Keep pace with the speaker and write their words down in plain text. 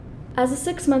As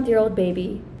a 6-month-old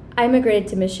baby, I immigrated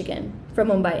to Michigan from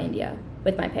Mumbai, India,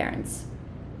 with my parents.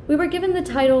 We were given the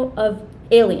title of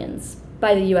aliens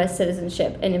by the U.S.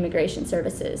 Citizenship and Immigration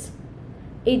Services,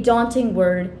 a daunting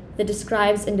word that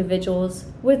describes individuals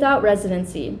without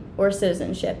residency or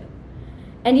citizenship.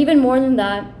 And even more than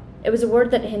that, it was a word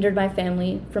that hindered my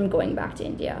family from going back to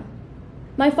India.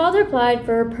 My father applied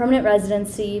for permanent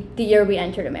residency the year we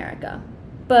entered America,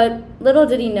 but little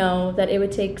did he know that it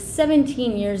would take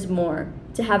 17 years more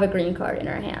to have a green card in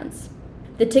our hands,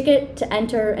 the ticket to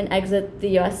enter and exit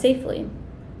the US safely.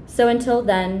 So until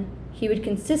then, he would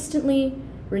consistently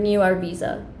renew our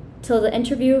visa till the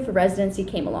interview for residency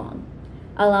came along,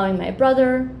 allowing my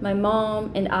brother, my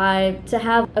mom, and I to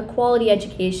have a quality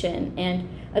education and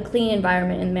a clean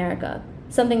environment in America,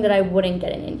 something that I wouldn't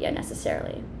get in India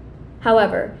necessarily.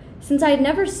 However, since I had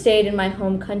never stayed in my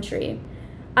home country,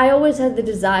 I always had the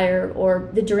desire or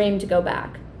the dream to go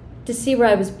back, to see where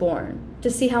I was born, to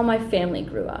see how my family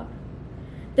grew up.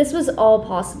 This was all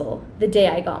possible the day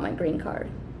I got my green card,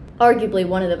 arguably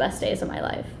one of the best days of my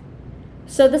life.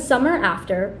 So the summer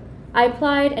after, I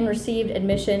applied and received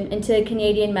admission into a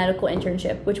Canadian medical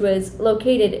internship, which was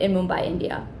located in Mumbai,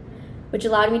 India, which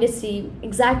allowed me to see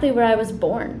exactly where I was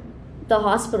born, the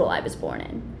hospital I was born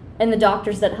in, and the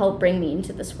doctors that helped bring me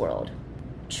into this world.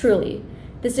 Truly,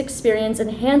 this experience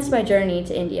enhanced my journey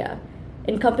to India,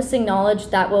 encompassing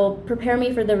knowledge that will prepare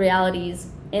me for the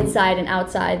realities inside and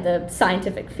outside the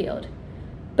scientific field.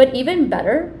 But even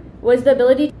better was the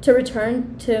ability to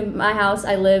return to my house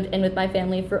I lived in with my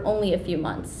family for only a few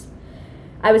months.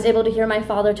 I was able to hear my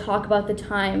father talk about the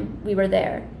time we were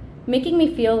there, making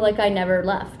me feel like I never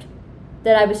left,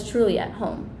 that I was truly at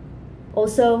home.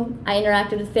 Also, I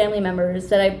interacted with family members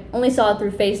that I only saw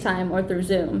through FaceTime or through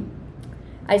Zoom.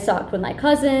 I talked with my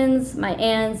cousins, my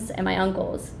aunts, and my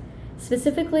uncles.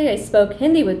 Specifically, I spoke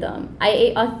Hindi with them. I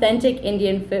ate authentic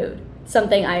Indian food,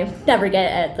 something I never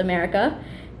get at America,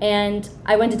 and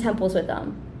I went to temples with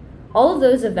them. All of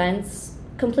those events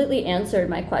completely answered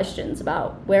my questions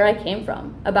about where I came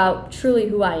from, about truly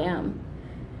who I am.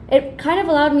 It kind of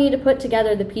allowed me to put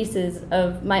together the pieces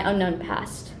of my unknown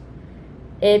past.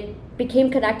 It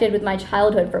became connected with my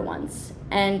childhood for once,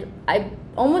 and I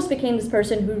almost became this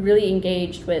person who really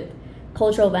engaged with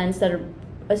cultural events that are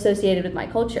associated with my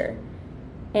culture.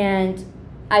 And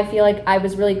I feel like I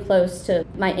was really close to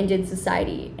my Indian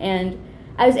society, and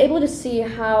I was able to see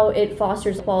how it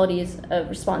fosters qualities of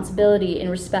responsibility and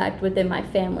respect within my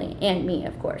family and me,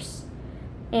 of course.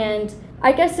 And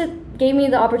I guess it gave me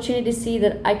the opportunity to see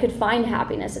that I could find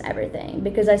happiness in everything,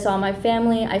 because I saw my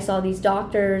family, I saw these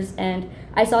doctors, and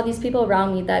I saw these people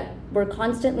around me that were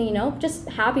constantly, just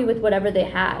happy with whatever they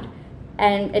had.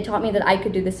 And it taught me that I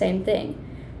could do the same thing,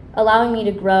 allowing me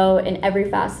to grow in every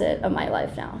facet of my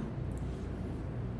life now.